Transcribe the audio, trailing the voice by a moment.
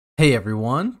Hey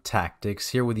everyone, Tactics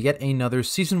here with yet another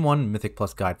Season 1 Mythic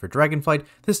Plus guide for Dragonflight,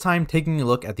 this time taking a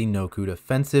look at the NOKHUD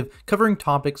offensive, covering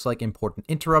topics like important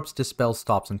interrupts, dispels,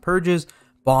 stops, and purges,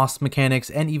 boss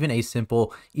mechanics, and even a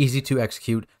simple, easy to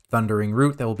execute thundering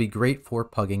route that will be great for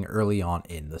pugging early on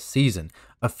in the season.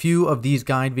 A few of these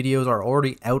guide videos are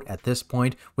already out at this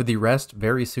point, with the rest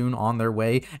very soon on their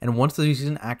way, and once the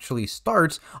season actually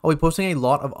starts, I'll be posting a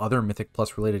lot of other Mythic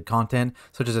Plus related content,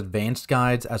 such as advanced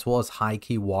guides, as well as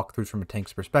high-key walkthroughs from a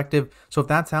tank's perspective, so if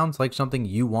that sounds like something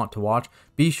you want to watch,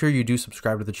 be sure you do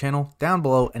subscribe to the channel down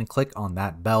below and click on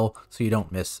that bell so you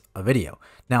don't miss a video.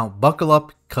 Now, buckle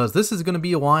up, because this is going to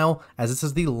be a while, as this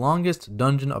is the longest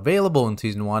dungeon available in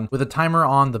Season 1, with a timer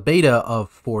on the beta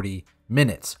of 40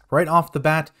 minutes. Right off the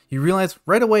bat, you realize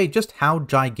right away just how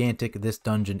gigantic this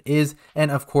dungeon is,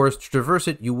 and of course, to traverse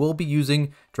it, you will be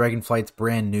using Dragonflight's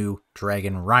brand new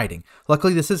Dragon Riding.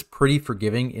 Luckily, this is pretty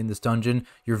forgiving in this dungeon.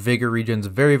 Your vigor regens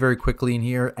very quickly in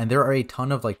here, and there are a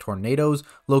ton of tornadoes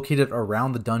located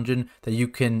around the dungeon that you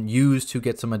can use to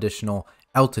get some additional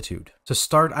altitude. To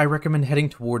start, I recommend heading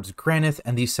towards Granyth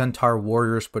and the Centaur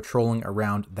warriors patrolling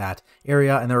around that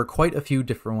area, and there are quite a few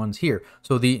different ones here.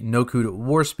 So the NOKHUD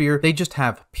War Spear, they just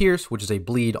have Pierce, which is a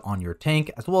bleed on your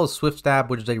tank, as well as Swift Stab,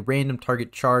 which is a random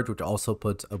target charge, which also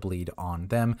puts a bleed on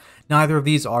them. Neither of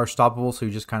these are stoppable, so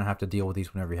you just kind of have to deal with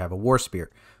these whenever you have a War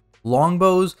Spear.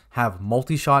 Longbows have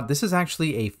multi-shot. This is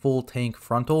actually a full tank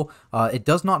frontal. It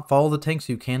does not follow the tank,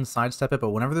 so you can sidestep it, but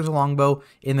whenever there's a longbow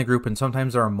in the group, and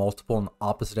sometimes there are multiple on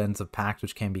opposite ends of packs,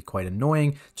 which can be quite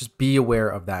annoying, just be aware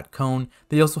of that cone.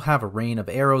 They also have a rain of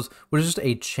arrows, which is just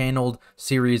a channeled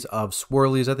series of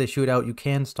swirlies that they shoot out. You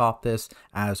can stop this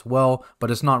as well, but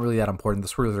it's not really that important. The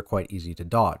swirlies are quite easy to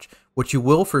dodge. What you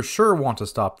will for sure want to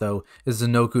stop, though, is the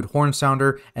NOKHUD Horn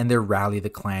Sounder and their Rally the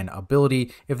Clan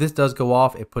ability. If this does go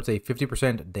off, it puts a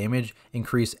 50% damage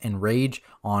increase in rage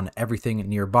on everything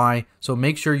nearby, so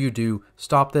make sure you do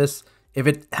stop this. If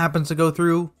it happens to go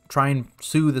through, try and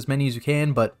soothe as many as you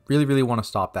can, but really want to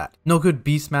stop that. NOKHUD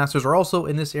Beastmasters are also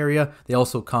in this area. They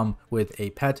also come with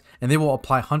a pet, and they will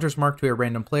apply Hunter's Mark to a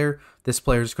random player. This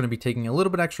player is going to be taking a little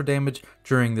bit extra damage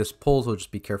during this pull, so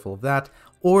just be careful of that.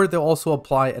 Or they'll also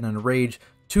apply an Enrage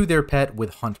to their pet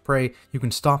with Hunt Prey. You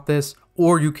can stop this,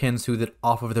 or you can soothe it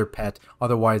off of their pet.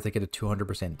 Otherwise, they get a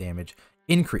 200% damage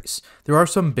increase. There are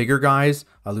some bigger guys,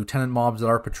 lieutenant mobs that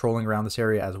are patrolling around this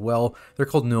area as well. They're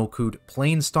called NOKHUD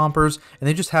Plane Stompers, and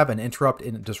they just have an interrupt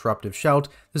in Disruptive Shout.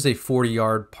 This is a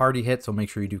 40-yard party hit, so make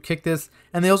sure you do kick this.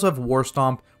 And they also have War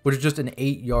Stomp, which is just an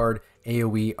 8-yard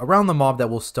AoE around the mob that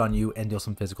will stun you and deal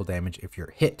some physical damage if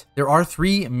you're hit. There are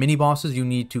 3 mini bosses you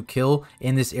need to kill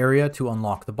in this area to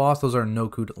unlock the boss. Those are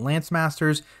NOKHUD Lance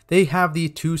Masters. They have the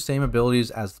 2 same abilities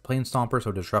as the Plane Stomper,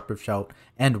 so Disruptive Shout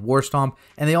and War Stomp,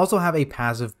 and they also have a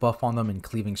passive buff on them in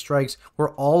Cleaving Strikes, where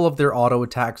all of their auto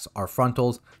attacks are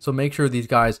frontals, so make sure these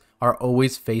guys are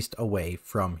always faced away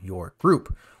from your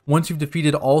group. Once you've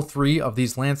defeated all 3 of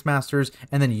these Lance Masters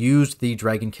and then used the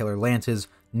Dragon Killer Lances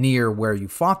near where you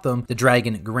fought them, the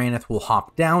dragon Granyth will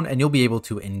hop down and you'll be able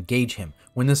to engage him.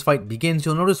 When this fight begins,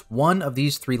 you'll notice one of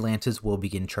these 3 lances will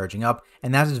begin charging up,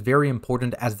 and that is very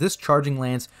important as this charging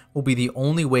lance will be the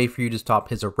only way for you to stop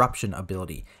his Eruption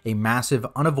ability, a massive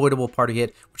unavoidable party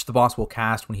hit which the boss will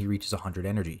cast when he reaches 100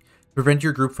 energy. To prevent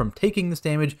your group from taking this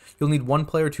damage, you'll need one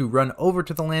player to run over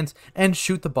to the lance and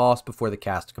shoot the boss before the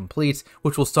cast completes,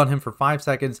 which will stun him for 5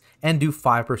 seconds and do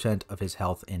 5% of his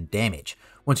health in damage.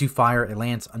 Once you fire a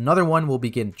lance, another one will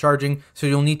begin charging, so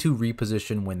you'll need to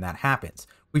reposition when that happens.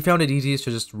 We found it easiest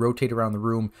to just rotate around the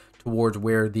room towards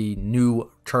where the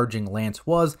new charging lance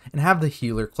was and have the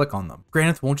healer click on them.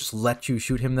 Granyth won't just let you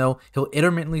shoot him though. He'll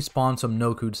intermittently spawn some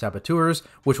NOKHUD Saboteurs,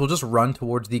 which will just run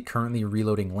towards the currently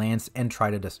reloading lance and try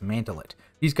to dismantle it.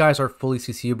 These guys are fully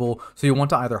CCable, so you want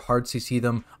to either hard CC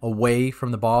them away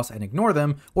from the boss and ignore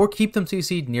them, or keep them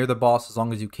CC'd near the boss as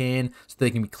long as you can so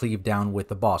they can be cleaved down with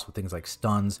the boss with things like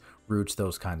stuns, roots,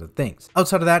 those kinds of things.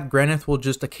 Outside of that, Granyth will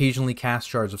just occasionally cast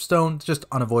Shards of Stone. It's just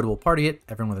unavoidable party hit,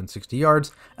 everyone within 60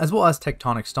 yards, as well as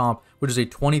Tectonic Stomp, which is a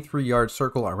 23-yard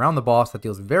circle around the boss that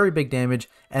deals very big damage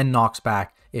and knocks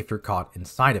back if you're caught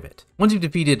inside of it. Once you've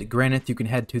defeated Granyth, you can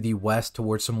head to the west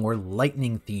towards some more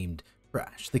lightning-themed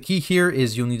trash. The key here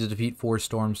is you'll need to defeat 4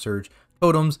 Storm Surge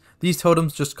totems. These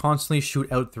totems just constantly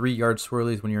shoot out 3-yard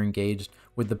swirlies when you're engaged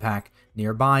with the pack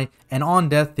nearby, and on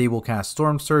death they will cast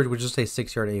Storm Surge, which is a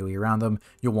 6-yard AoE around them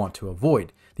you'll want to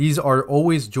avoid. These are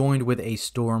always joined with a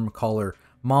Storm Caller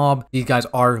mob. These guys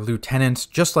are lieutenants,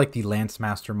 just like the Lance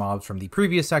Master mobs from the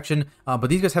previous section, but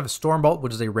these guys have a Storm Bolt,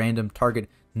 which is a random target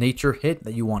nature hit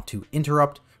that you want to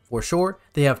interrupt for sure.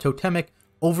 They have Totemic,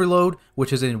 Overload,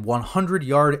 which is a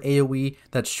 100-yard AoE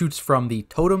that shoots from the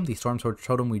totem, the Storm Sword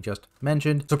totem we just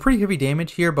mentioned. So pretty heavy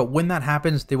damage here, but when that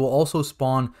happens, they will also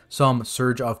spawn some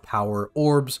Surge of Power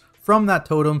orbs from that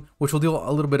totem, which will deal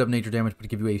a little bit of nature damage, but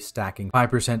give you a stacking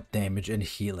 5% damage and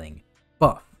healing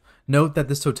buff. Note that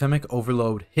this totemic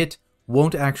overload hit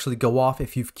won't actually go off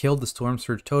if you've killed the Storm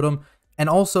Surge totem, and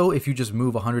also if you just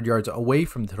move 100 yards away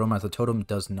from the totem, as the totem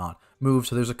does not move.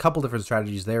 So there's a couple different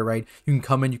strategies there, right? You can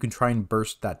come in, you can try and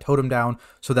burst that totem down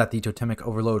so that the totemic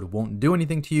overload won't do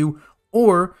anything to you.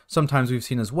 Or sometimes we've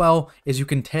seen as well is you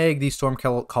can tag these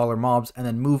Stormcaller mobs and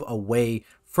then move away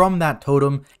from that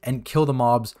totem and kill the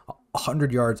mobs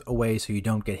 100 yards away so you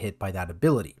don't get hit by that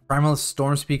ability. Primalist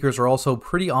Storm Speakers are also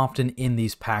pretty often in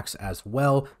these packs as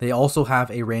well. They also have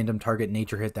a random target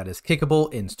nature hit that is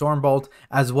kickable in Stormbolt,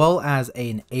 as well as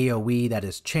an AoE that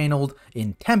is channeled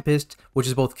in Tempest, which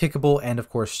is both kickable and of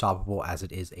course stoppable as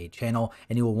it is a channel,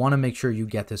 and you will want to make sure you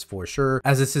get this for sure,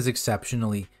 as this is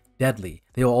exceptionally deadly.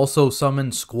 They will also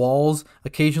summon squalls.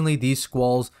 Occasionally these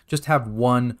squalls just have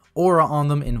one aura on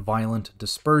them in Violent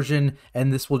Dispersion,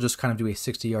 and this will just kind of do a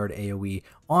 60-yard AoE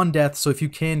on death. So if you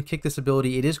can kick this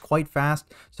ability, it is quite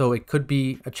fast, so it could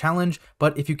be a challenge,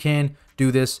 but if you can,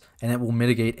 do this and it will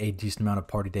mitigate a decent amount of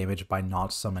party damage by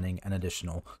not summoning an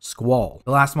additional squall.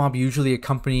 The last mob usually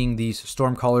accompanying these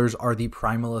Stormcallers are the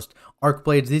Primalist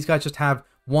Arcblades. These guys just have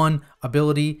one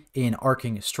ability in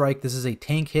Arcing Strike. This is a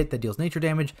tank hit that deals nature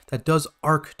damage that does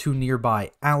arc to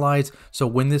nearby allies. So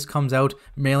when this comes out,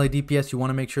 melee DPS, you want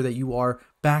to make sure that you are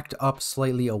backed up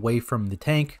slightly away from the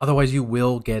tank. Otherwise, you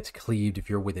will get cleaved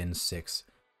if you're within 6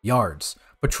 yards.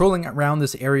 Patrolling around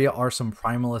this area are some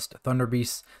Primalist Thunder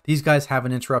Beasts. These guys have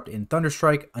an interrupt in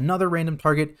Thunderstrike, another random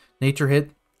target, nature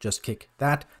hit, just kick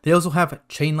that. They also have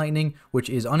Chain Lightning,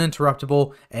 which is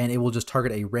uninterruptible, and it will just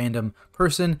target a random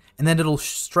person, and then it'll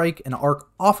strike an arc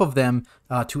off of them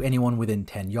to anyone within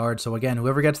 10 yards. So again,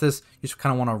 whoever gets this, you just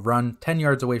kind of want to run 10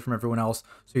 yards away from everyone else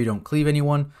so you don't cleave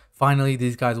anyone. Finally,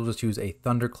 these guys will just use a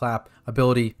Thunderclap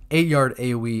ability, 8-yard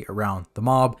AoE around the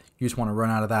mob. You just want to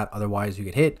run out of that, otherwise you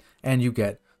get hit and you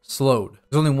get slowed.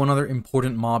 There's only one other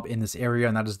important mob in this area,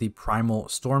 and that is the Primal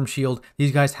Storm Shield.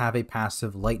 These guys have a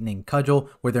passive Lightning Cudgel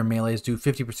where their melees do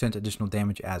 50% additional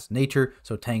damage as nature,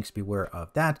 so tanks beware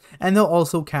of that. And they'll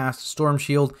also cast Storm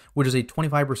Shield, which is a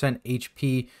 25%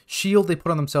 HP shield they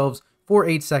put on themselves for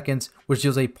 8 seconds, which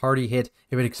deals a party hit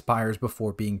if it expires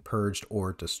before being purged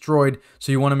or destroyed.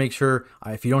 So you want to make sure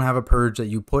if you don't have a purge that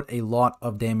you put a lot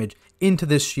of damage into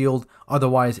this shield,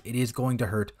 otherwise it is going to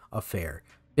hurt a fair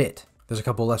bit. There's a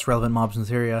couple less relevant mobs in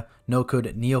this area.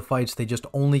 NOKHUD Neophytes, they just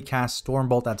only cast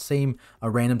Stormbolt, that same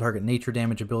random target nature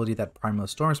damage ability that Primal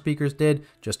Storm Speakers did,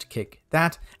 just to kick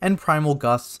that. And Primal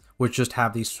Gusts, which just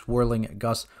have these swirling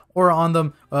gusts aura on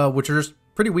them, which are just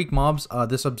pretty weak mobs.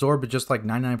 This absorb just like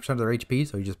 99% of their HP,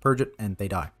 so you just purge it and they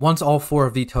die. Once all 4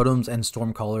 of the totems and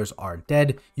Stormcallers are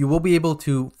dead, you will be able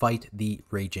to fight the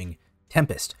Raging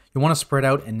Tempest. You want to spread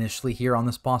out initially here on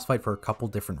this boss fight for a couple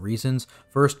different reasons.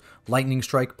 First, Lightning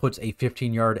Strike puts a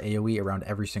 15-yard AoE around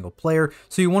every single player,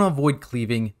 so you want to avoid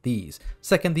cleaving these.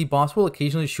 Second, the boss will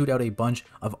occasionally shoot out a bunch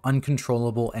of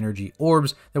uncontrollable energy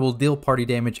orbs that will deal party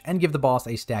damage and give the boss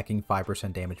a stacking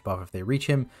 5% damage buff if they reach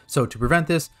him. So to prevent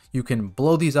this, you can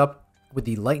blow these up with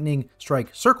the Lightning Strike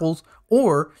circles,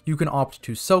 or you can opt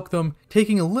to soak them,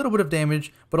 taking a little bit of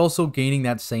damage, but also gaining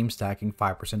that same stacking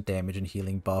 5% damage and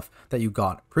healing buff that you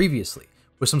got previously.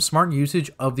 With some smart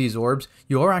usage of these orbs,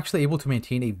 you are actually able to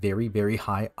maintain a very, very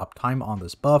high uptime on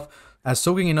this buff, as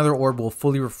soaking another orb will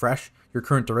fully refresh your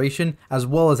current duration, as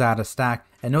well as add a stack,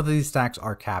 and note that these stacks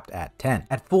are capped at 10.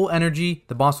 At full energy,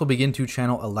 the boss will begin to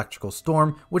channel Electrical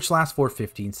Storm, which lasts for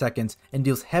 15 seconds, and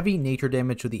deals heavy nature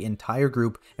damage to the entire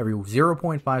group every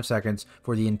 0.5 seconds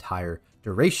for the entire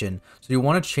duration. So you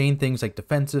want to chain things like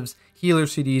defensives, healer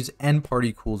CDs, and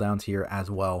party cooldowns here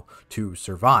as well to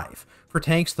survive. For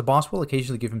tanks, the boss will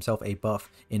occasionally give himself a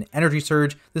buff in Energy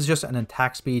Surge. This is just an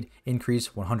attack speed increase,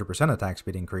 100% attack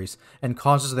speed increase, and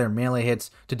causes their melee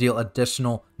hits to deal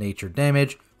additional nature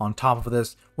damage. On top of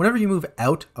this, whenever you move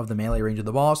out of the melee range of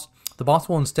the boss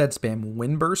will instead spam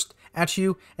Wind Burst at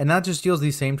you, and that just deals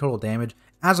the same total damage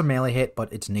as a melee hit,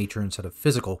 but it's nature instead of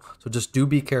physical. So just do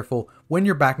be careful when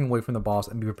you're backing away from the boss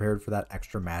and be prepared for that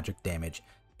extra magic damage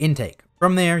intake.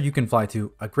 From there, you can fly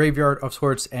to a graveyard of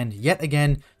sorts, and yet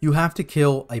again, you have to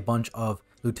kill a bunch of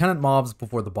lieutenant mobs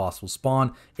before the boss will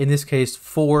spawn. In this case,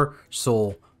 4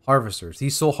 soul harvesters.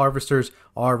 These soul harvesters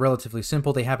are relatively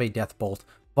simple. They have a death bolt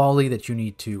volley that you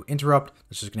need to interrupt.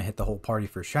 This is going to hit the whole party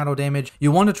for shadow damage.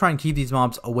 You want to try and keep these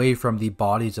mobs away from the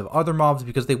bodies of other mobs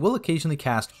because they will occasionally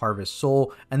cast Harvest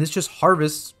Soul, and this just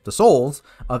harvests the souls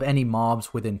of any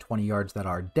mobs within 20 yards that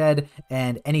are dead,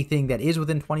 and anything that is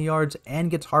within 20 yards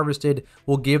and gets harvested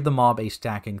will give the mob a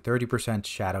stacking 30%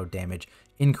 shadow damage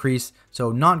increase.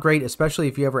 So not great, especially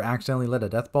if you ever accidentally let a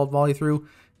Deathbolt volley through.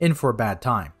 In for a bad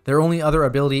time. Their only other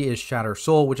ability is Shatter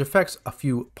Soul, which affects a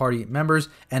few party members,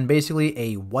 and basically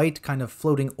a white kind of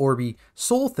floating orby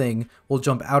soul thing will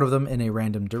jump out of them in a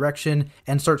random direction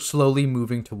and start slowly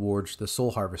moving towards the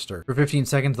Soul Harvester. For 15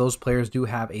 seconds, those players do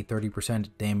have a 30%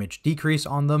 damage decrease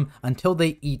on them until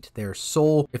they eat their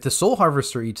soul. If the Soul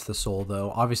Harvester eats the soul,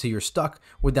 though, obviously you're stuck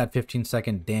with that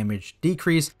 15-second damage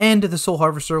decrease, and the Soul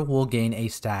Harvester will gain a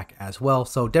stack as well,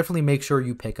 so definitely make sure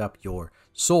you pick up your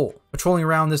soul. Patrolling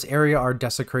around this area are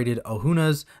desecrated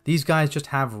Ohunas. These guys just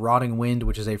have Rotting Wind,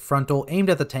 which is a frontal aimed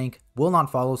at the tank, will not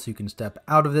follow, so you can step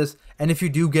out of this, and if you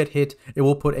do get hit, it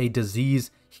will put a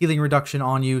disease healing reduction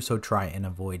on you, so try and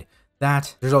avoid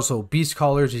that. There's also Beast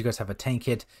Callers. These guys have a tank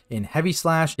hit in Heavy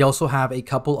Slash. They also have a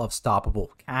couple of stoppable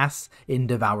casts in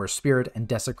Devour Spirit and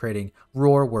Desecrating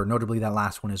Roar, where notably that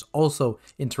last one is also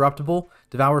interruptible.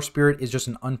 Devour Spirit is just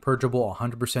an unpurgeable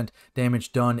 100%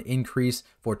 damage done increase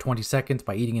for 20 seconds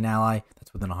by eating an ally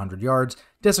that's within 100 yards.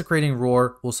 Desecrating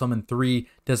Roar will summon 3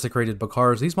 Desecrated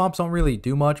Balakars. These mobs don't really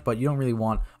do much, but you don't really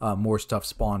want more stuff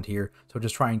spawned here, so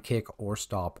just try and kick or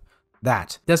stop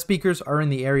that. Death Speakers are in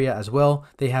the area as well.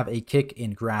 They have a kick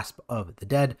in Grasp of the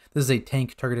Dead. This is a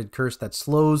tank targeted curse that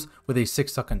slows with a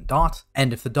 6-second dot,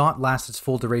 and if the dot lasts its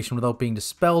full duration without being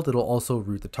dispelled, it'll also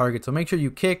root the target, so make sure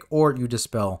you kick or you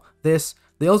dispel this.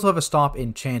 They also have a stop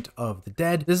in Chant of the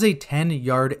Dead. This is a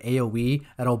 10-yard AoE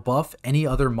that'll buff any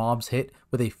other mobs hit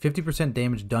with a 50%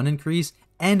 damage done increase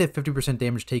and a 50%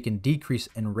 damage taken decrease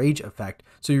in rage effect.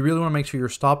 So you really want to make sure you're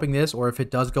stopping this, or if it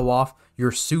does go off,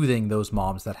 you're soothing those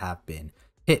mobs that have been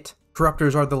hit.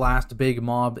 Corruptors are the last big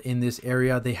mob in this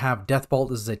area. They have Deathbolt.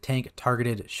 This is a tank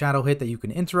targeted shadow hit that you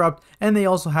can interrupt, and they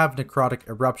also have Necrotic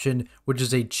Eruption, which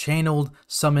is a channeled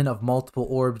summon of multiple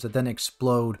orbs that then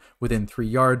explode within 3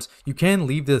 yards. You can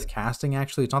leave this casting,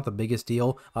 actually. It's not the biggest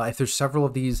deal. If there's several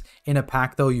of these in a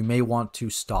pack, though, you may want to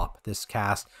stop this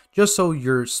cast just so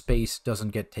your space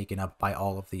doesn't get taken up by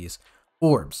all of these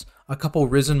orbs. A couple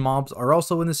Risen mobs are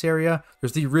also in this area.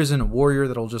 There's the Risen Warrior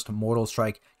that'll just Mortal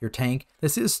Strike your tank.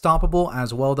 This is stoppable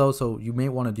as well though, so you may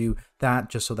want to do that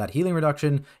just so that healing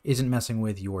reduction isn't messing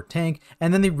with your tank.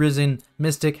 And then the Risen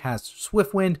Mystic has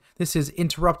Swift Wind. This is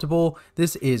interruptible,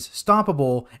 this is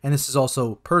stoppable, and this is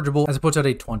also purgeable as it puts out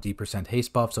a 20%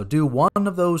 haste buff, so do one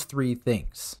of those 3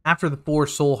 things. After the 4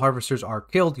 Soul Harvesters are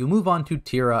killed, you'll move on to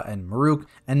Teera and Maruuk,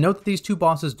 and note that these 2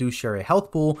 bosses do share a health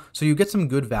pool, so you get some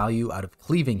good value out of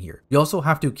cleaving here. You also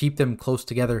have to keep them close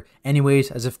together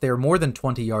anyways, as if they're more than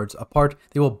 20 yards apart,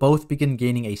 they will both begin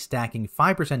gaining a stacking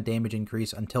 5% damage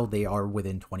increase until they are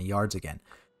within 20 yards again.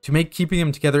 To make keeping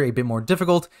them together a bit more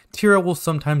difficult, Teera will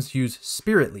sometimes use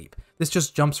Spirit Leap. This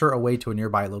just jumps her away to a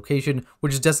nearby location,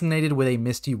 which is designated with a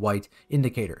misty white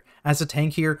indicator. As a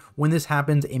tank here, when this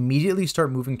happens, immediately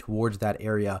start moving towards that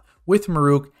area with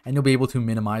Maruuk, and you'll be able to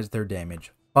minimize their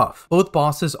damage buff. Both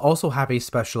bosses also have a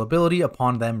special ability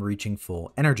upon them reaching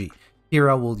full energy.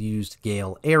 Teera will use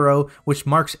Gale Arrow, which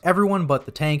marks everyone but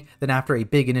the tank, then after a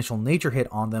big initial nature hit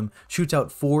on them, shoots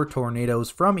out 4 tornadoes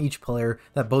from each player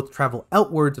that both travel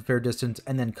outwards a fair distance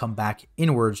and then come back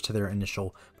inwards to their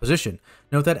initial position.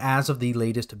 Note that as of the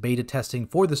latest beta testing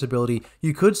for this ability,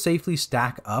 you could safely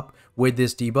stack up with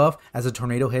this debuff, as the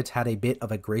tornado hits had a bit of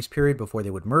a grace period before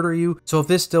they would murder you, so if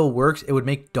this still works, it would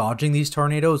make dodging these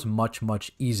tornadoes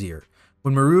much easier.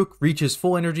 When Maruuk reaches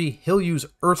full energy, he'll use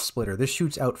Earth Splitter. This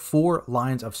shoots out 4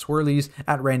 lines of swirlies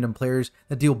at random players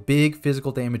that deal big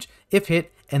physical damage if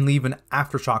hit and leave an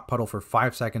aftershock puddle for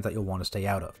 5 seconds that you'll want to stay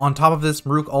out of. On top of this,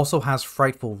 Maruuk also has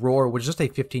Frightful Roar, which is just a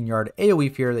 15-yard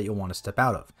AoE fear that you'll want to step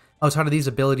out of. Outside of these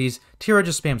abilities, Teera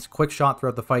just spams Quick Shot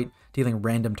throughout the fight, dealing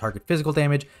random target physical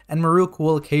damage, and Maruuk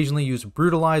will occasionally use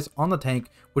Brutalize on the tank,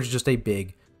 which is just a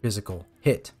big physical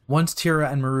hit. Once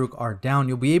Teera and Maruuk are down,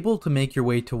 you'll be able to make your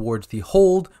way towards the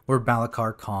hold where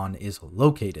Balakar Khan is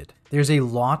located. There's a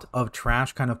lot of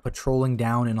trash kind of patrolling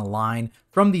down in a line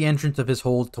from the entrance of his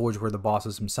hold towards where the boss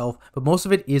is himself, but most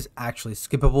of it is actually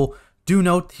skippable. Do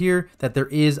note here that there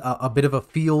is a bit of a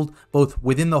field both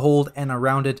within the hold and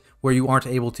around it where you aren't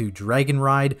able to dragon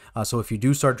ride. So if you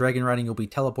do start dragon riding, you'll be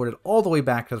teleported all the way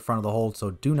back to the front of the hold.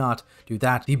 So do not do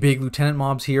that. The big lieutenant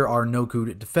mobs here are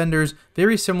NOKHUD defenders,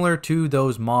 very similar to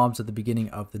those mobs at the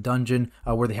beginning of the dungeon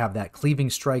where they have that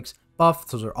cleaving strikes buff.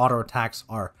 So their auto attacks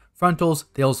are frontals.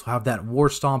 They also have that War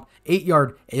Stomp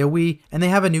 8-yard AoE, and they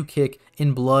have a new kick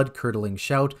in Blood Curdling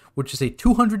Shout, which is a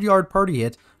 200-yard party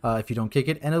hit if you don't kick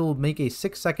it, and it will make a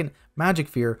 6-second Magic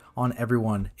Fear on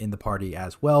everyone in the party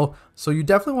as well. So you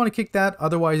definitely want to kick that,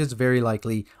 otherwise it's very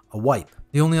likely a wipe.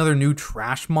 The only other new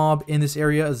trash mob in this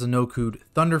area is the NOKHUD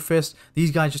Thunder Fist.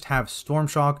 These guys just have Storm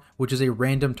Shock, which is a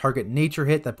random target nature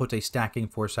hit that puts a stacking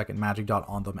 4-second magic dot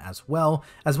on them as well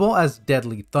as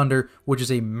Deadly Thunder, which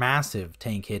is a massive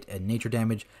tank hit and nature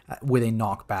damage with a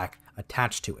knockback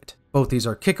attached to it. Both these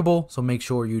are kickable, so make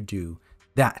sure you do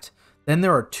that. Then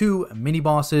there are 2 mini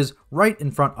bosses right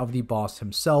in front of the boss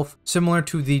himself, similar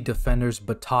to the Defender's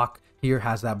Batak. Here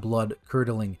has that Blood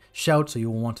Curdling Shout, so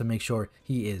you will want to make sure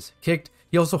he is kicked.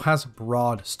 He also has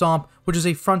Broad Stomp, which is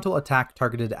a frontal attack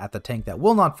targeted at the tank that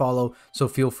will not follow, so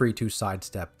feel free to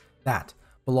sidestep that.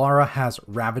 Balakar has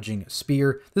Ravaging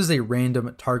Spear. This is a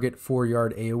random target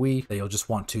 4-yard AoE that you'll just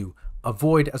want to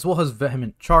avoid, as well as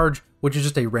Vehement Charge, which is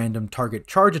just a random target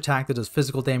charge attack that does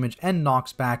physical damage and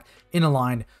knocks back in a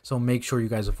line, so make sure you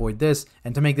guys avoid this.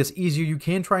 And to make this easier, you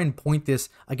can try and point this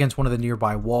against one of the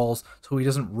nearby walls so he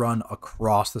doesn't run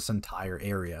across this entire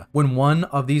area. When one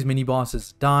of these mini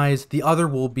bosses dies, the other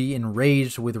will be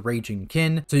enraged with Raging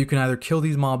Kin, so you can either kill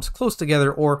these mobs close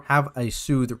together or have a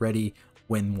soothe ready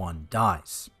when one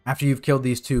dies. After you've killed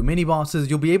these 2 mini bosses,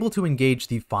 you'll be able to engage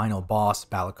the final boss,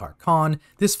 Balakar Khan.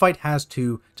 This fight has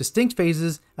 2 distinct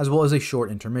phases as well as a short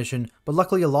intermission, but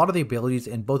luckily a lot of the abilities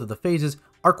in both of the phases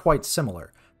are quite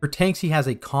similar. For tanks, he has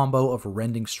a combo of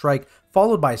Rending Strike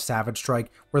followed by Savage Strike,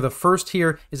 where the first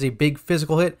here is a big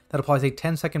physical hit that applies a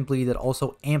 10-second bleed that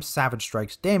also amps Savage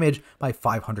Strike's damage by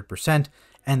 500%.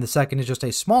 And the second is just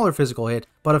a smaller physical hit,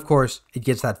 but of course, it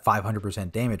gets that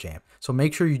 500% damage amp. So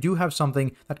make sure you do have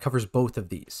something that covers both of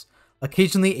these.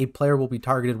 Occasionally, a player will be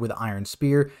targeted with Iron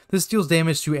Spear. This deals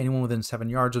damage to anyone within 7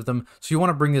 yards of them, so you want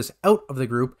to bring this out of the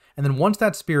group, and then once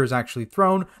that spear is actually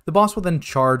thrown, the boss will then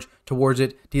charge towards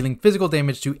it, dealing physical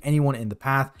damage to anyone in the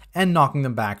path and knocking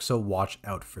them back, so watch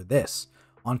out for this.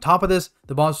 On top of this,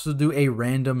 the boss will do a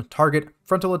random target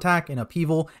frontal attack in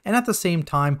Upheaval, and at the same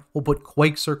time will put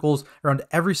Quake Circles around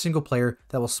every single player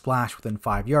that will splash within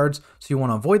 5 yards, so you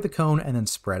want to avoid the cone and then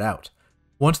spread out.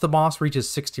 Once the boss reaches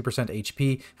 60%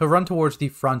 HP, he'll run towards the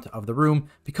front of the room,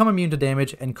 become immune to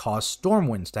damage, and cause storm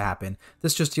winds to happen.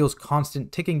 This just deals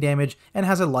constant ticking damage and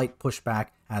has a light pushback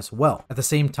as well. At the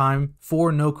same time,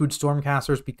 4 NOKHUD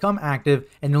Stormcasters become active,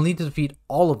 and you'll need to defeat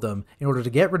all of them in order to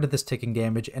get rid of this ticking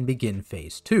damage and begin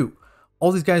phase 2.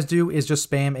 All these guys do is just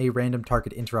spam a random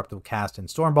target interruptible cast in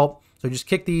Stormbolt, so just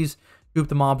kick these, scoop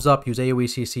the mobs up, use AoE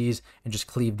CCs, and just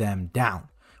cleave them down.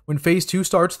 When phase 2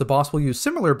 starts, the boss will use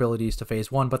similar abilities to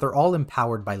phase 1, but they're all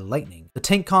empowered by lightning. The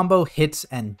tank combo Hits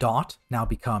and Dot now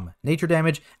become nature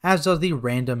damage, as does the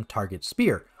random target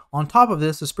spear. On top of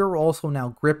this, the spear will also now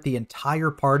grip the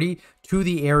entire party to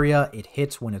the area it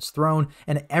hits when it's thrown,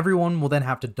 and everyone will then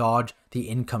have to dodge the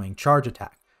incoming charge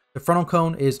attack. The frontal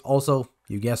cone is also,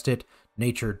 you guessed it,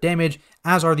 nature damage,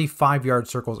 as are the 5-yard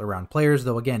circles around players,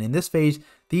 though again in this phase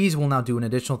these will now do an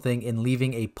additional thing in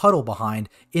leaving a puddle behind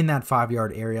in that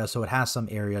 5-yard area, so it has some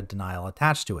area denial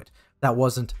attached to it. That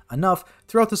wasn't enough.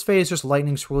 Throughout this phase, just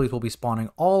lightning swirlies will be spawning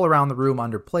all around the room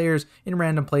under players in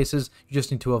random places. You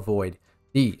just need to avoid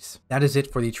these. That is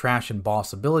it for the trash and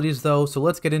boss abilities though, so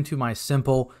let's get into my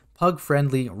simple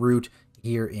pug-friendly route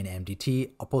here in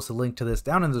MDT. I'll post a link to this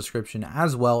down in the description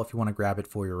as well if you want to grab it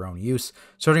for your own use.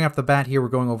 Starting off the bat here, we're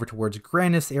going over towards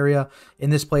Granyth area in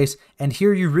this place, and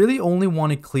here you really only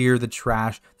want to clear the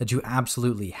trash that you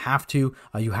absolutely have to.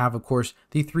 You have, of course,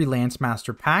 the 3 Lance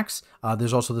Master packs.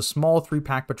 There's also the small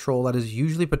 3-pack patrol that is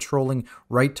usually patrolling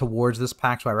right towards this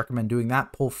pack, so I recommend doing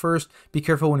that pull first. Be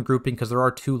careful when grouping because there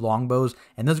are 2 longbows,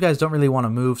 and those guys don't really want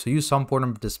to move, so use some form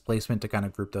of displacement to kind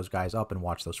of group those guys up and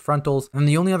watch those frontals. And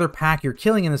the only other pack you're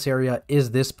killing in this area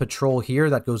is this patrol here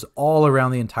that goes all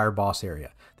around the entire boss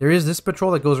area. There is this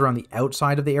patrol that goes around the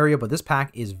outside of the area, but this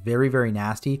pack is very, very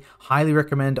nasty. Highly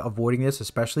recommend avoiding this,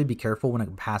 especially be careful when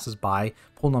it passes by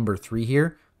pull number 3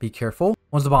 here. Be careful.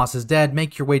 Once the boss is dead,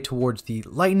 make your way towards the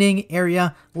lightning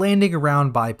area, landing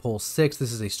around by pull 6.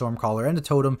 This is a Stormcaller and a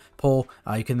Totem pull.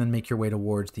 You can then make your way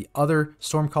towards the other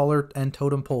Stormcaller and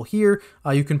Totem pull here.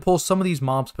 You can pull some of these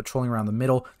mobs patrolling around the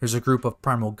middle. There's a group of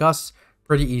Primal Gusts,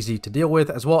 pretty easy to deal with,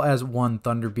 as well as 1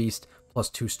 Thunder Beast plus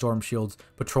 2 Storm Shields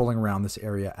patrolling around this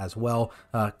area as well.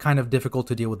 Kind of difficult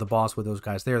to deal with the boss with those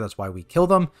guys there, that's why we kill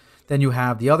them. Then you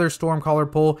have the other Stormcaller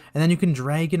pull, and then you can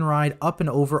drag and ride up and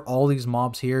over all these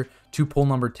mobs here to pull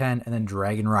number 10 and then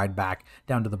Dragon Ride back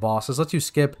down to the boss. This lets you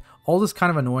skip all this kind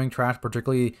of annoying trash,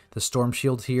 particularly the Storm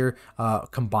Shields here,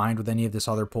 combined with any of this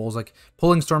other pulls. Like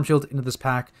pulling Storm Shields into this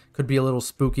pack could be a little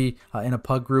spooky in a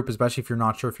pug group, especially if you're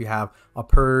not sure if you have a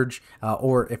purge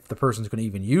or if the person's going to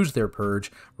even use their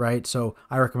purge, right? So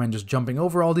I recommend just jumping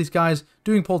over all these guys,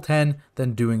 doing pull 10,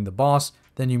 then doing the boss.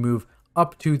 Then you move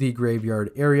up to the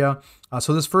graveyard area.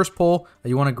 So this first pull,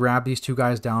 you want to grab these two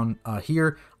guys down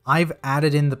here. I've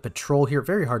added in the patrol here.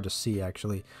 Very hard to see,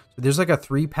 actually. So there's like a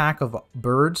 3-pack of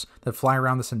birds that fly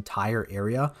around this entire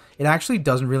area. It actually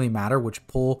doesn't really matter which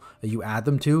pull you add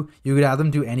them to. You could add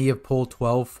them to any of pull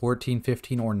 12, 14,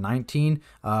 15, or 19,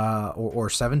 or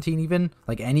 17 even.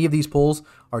 Like any of these pulls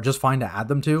are just fine to add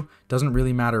them to. Doesn't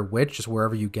really matter which, just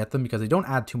wherever you get them, because they don't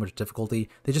add too much difficulty.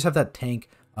 They just have that tank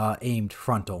aimed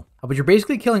frontal. But you're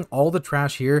basically killing all the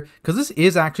trash here, because this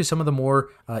is actually some of the more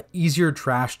easier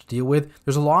trash to deal with.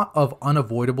 There's a lot of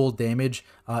unavoidable damage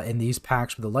in these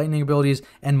packs with the lightning abilities,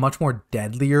 and much more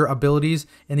deadlier abilities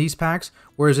in these packs.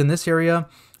 Whereas in this area,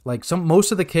 like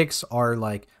most of the kicks are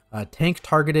like tank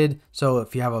targeted, so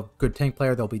if you have a good tank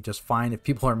player, they'll be just fine. If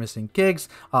people are missing kicks,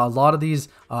 a lot of these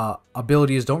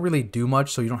abilities don't really do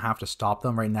much, so you don't have to stop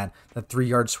them, right? In that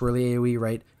 3-yard swirly AoE,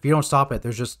 right? If you don't stop it,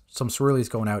 there's just some swirlies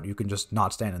going out, you can just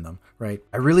not stand in them, right?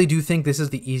 I really do think this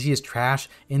is the easiest trash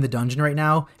in the dungeon right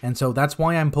now, and so that's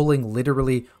why I'm pulling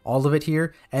literally all of it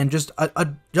here, and just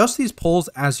adjust these pulls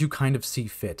as you kind of see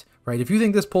fit, right? If you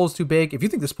think this pull is too big, if you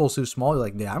think this pull is too small, you're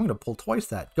like, yeah, I'm going to pull twice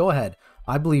that. Go ahead.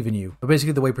 I believe in you. But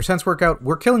basically the way percents work out,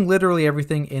 we're killing literally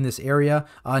everything in this area.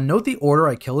 Note the order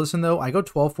I kill this in though. I go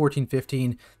 12, 14,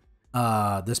 15,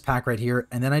 this pack right here,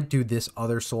 and then I do this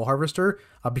other Soul Harvester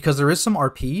because there is some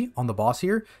RP on the boss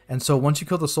here. And so once you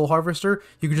kill the Soul Harvester,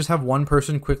 you can just have one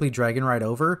person quickly Dragon Ride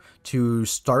over to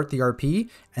start the RP,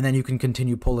 and then you can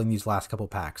continue pulling these last couple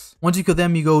packs. Once you kill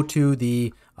them, you go to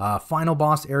the final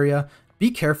boss area. Be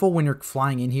careful when you're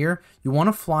flying in here. You want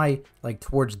to fly like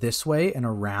towards this way and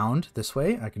around this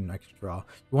way. I can draw.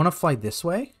 You want to fly this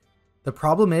way. The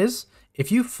problem is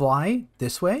if you fly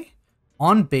this way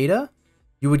on beta,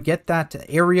 you would get that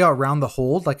area around the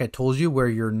hold, like I told you, where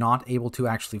you're not able to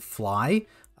actually fly.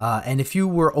 And if you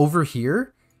were over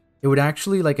here, it would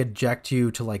actually like eject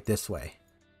you to like this way.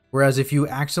 Whereas if you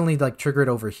accidentally like trigger it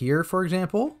over here, for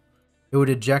example, it would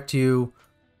eject you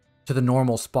to the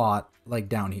normal spot like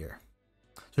down here.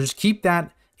 So just keep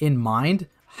that in mind,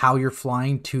 how you're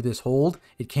flying to this hold.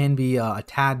 It can be a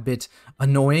tad bit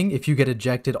annoying if you get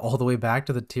ejected all the way back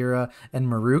to the Teera and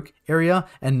Maruuk area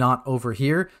and not over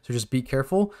here. So just be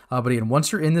careful. But again,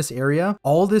 once you're in this area,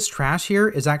 all this trash here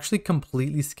is actually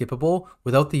completely skippable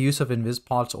without the use of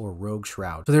Invispots or Rogue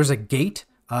Shroud. So there's a gate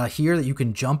here that you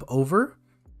can jump over.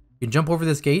 You can jump over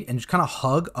this gate and just kind of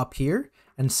hug up here.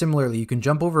 And similarly, you can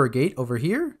jump over a gate over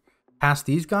here, past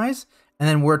these guys, and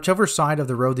then whichever side of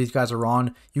the road these guys are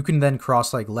on, you can then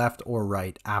cross like left or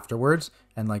right afterwards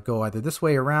and like go either this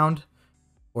way around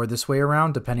or this way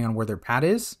around, depending on where their pad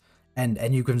is.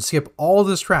 And you can skip all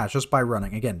this trash just by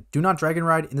running. Again, do not Dragon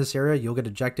Ride in this area. You'll get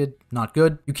ejected. Not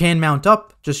good. You can mount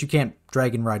up, just you can't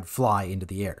Dragon Ride fly into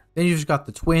the air. Then you just got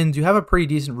the twins. You have a pretty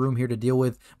decent room here to deal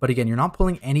with. But again, you're not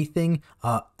pulling anything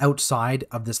outside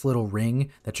of this little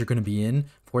ring that you're going to be in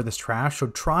for this trash. So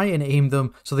try and aim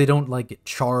them so they don't like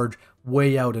charge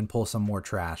way out and pull some more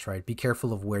trash, right? Be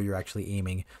careful of where you're actually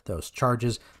aiming those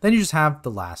charges. Then you just have the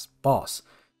last boss.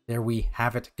 There we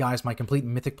have it, guys, my complete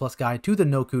Mythic Plus guide to the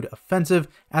NOKHUD offensive.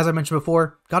 As I mentioned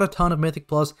before, got a ton of Mythic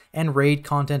Plus and raid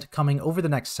content coming over the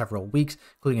next several weeks,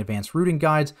 including advanced routing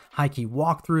guides, high key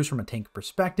walkthroughs from a tank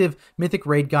perspective, Mythic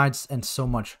raid guides, and so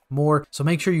much more. So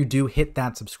make sure you do hit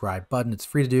that subscribe button. It's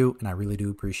free to do, and I really do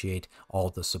appreciate all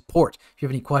the support. If you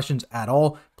have any questions at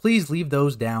all, please leave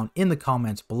those down in the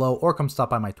comments below or come stop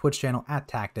by my Twitch channel at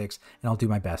Tactics, and I'll do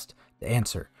my best to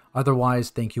answer. Otherwise,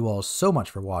 thank you all so much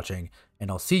for watching, and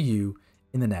I'll see you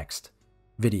in the next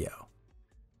video.